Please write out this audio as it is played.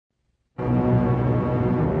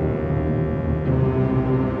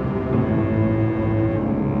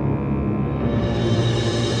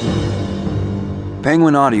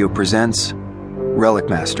Penguin Audio presents Relic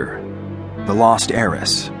Master, The Lost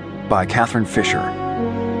Heiress by Catherine Fisher.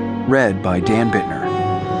 Read by Dan Bittner.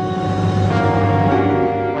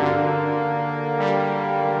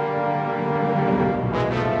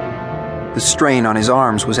 The strain on his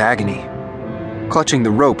arms was agony. Clutching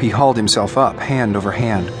the rope, he hauled himself up, hand over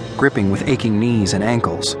hand, gripping with aching knees and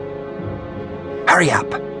ankles. "Hurry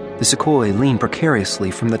up!" The sequoia leaned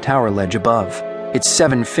precariously from the tower ledge above, its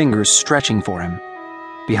 7 fingers stretching for him.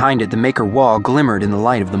 Behind it, the maker wall glimmered in the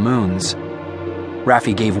light of the moons.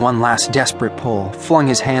 Raffi gave one last desperate pull, flung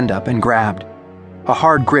his hand up, and grabbed. A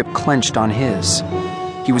hard grip clenched on his.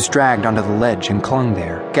 He was dragged onto the ledge and clung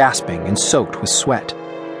there, gasping and soaked with sweat.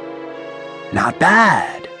 "Not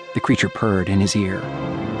bad," the creature purred in his ear.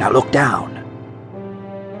 "Now look down."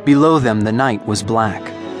 Below them, the night was black.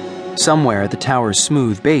 Somewhere at the tower's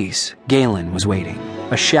smooth base, Galen was waiting,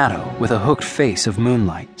 a shadow with a hooked face of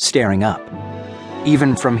moonlight staring up.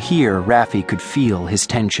 Even from here, Raffi could feel his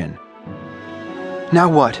tension. "Now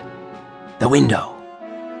what?" "The window."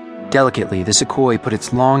 Delicately, the sequoia put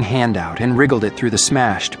its long hand out and wriggled it through the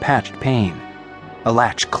smashed, patched pane. A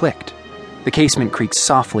latch clicked. The casement creaked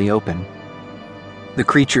softly open. The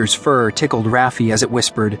creature's fur tickled Raffi as it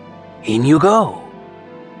whispered, "In you go."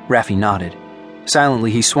 Raffi nodded.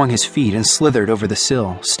 Silently, he swung his feet and slithered over the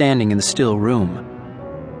sill, standing in the still room.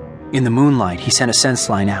 In the moonlight, he sent a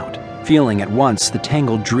sense line out, feeling at once the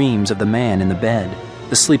tangled dreams of the man in the bed,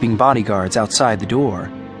 the sleeping bodyguards outside the door,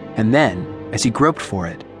 and then, as he groped for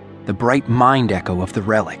it, the bright mind echo of the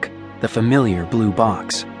relic, the familiar blue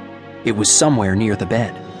box. It was somewhere near the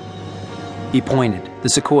bed. He pointed. The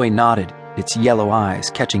sequoia nodded, its yellow eyes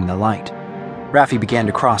catching the light. Raffi began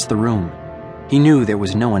to cross the room. He knew there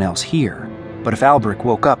was no one else here, but if Albrecht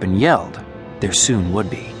woke up and yelled, there soon would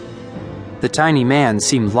be. The tiny man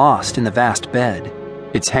seemed lost in the vast bed,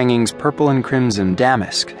 its hangings purple and crimson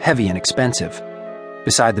damask, heavy and expensive.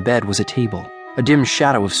 Beside the bed was a table, a dim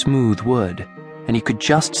shadow of smooth wood, and he could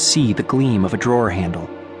just see the gleam of a drawer handle.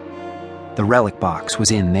 The relic box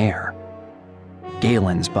was in there.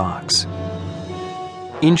 Galen's box.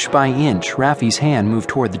 Inch by inch, Raffi's hand moved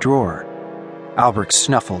toward the drawer. Albrecht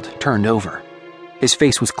snuffled, turned over. His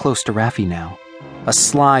face was close to Raffi now, a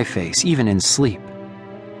sly face even in sleep.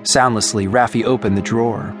 Soundlessly, Raffi opened the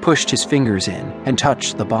drawer, pushed his fingers in, and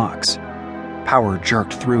touched the box. Power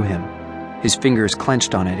jerked through him. His fingers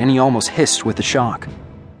clenched on it, and he almost hissed with the shock.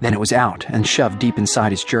 Then it was out and shoved deep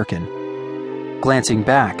inside his jerkin. Glancing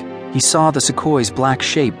back, he saw the sequoia's black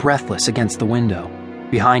shape breathless against the window.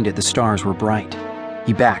 Behind it, the stars were bright.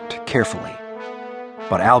 He backed carefully.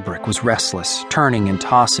 But Albrecht was restless, turning and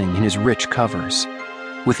tossing in his rich covers.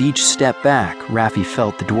 With each step back, Raffi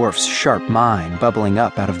felt the dwarf's sharp mind bubbling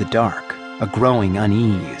up out of the dark, a growing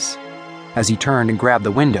unease. As he turned and grabbed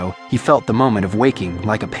the window, he felt the moment of waking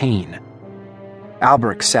like a pain.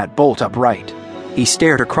 Albrecht sat bolt upright. He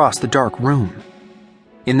stared across the dark room.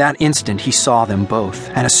 In that instant, he saw them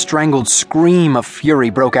both, and a strangled scream of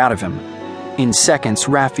fury broke out of him. In seconds,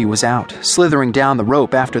 Raffi was out, slithering down the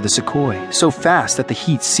rope after the sequoia, so fast that the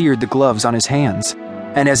heat seared the gloves on his hands.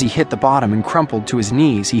 And as he hit the bottom and crumpled to his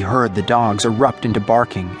knees, he heard the dogs erupt into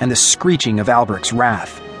barking and the screeching of Albrecht's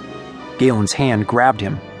wrath. Galen's hand grabbed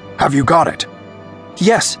him. "Have you got it?"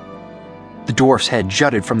 "Yes." The dwarf's head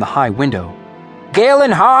jutted from the high window.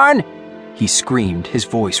 "Galen Harn!" he screamed, his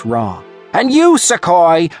voice raw. "And you,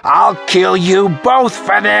 Sequoia! I'll kill you both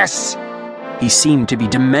for this!" He seemed to be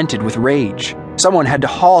demented with rage. Someone had to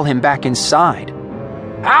haul him back inside.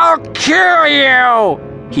 "I'll kill you!"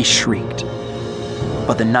 he shrieked.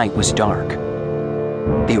 But the night was dark.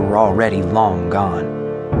 They were already long gone.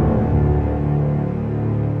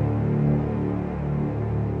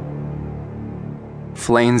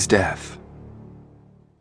 Flayn's death.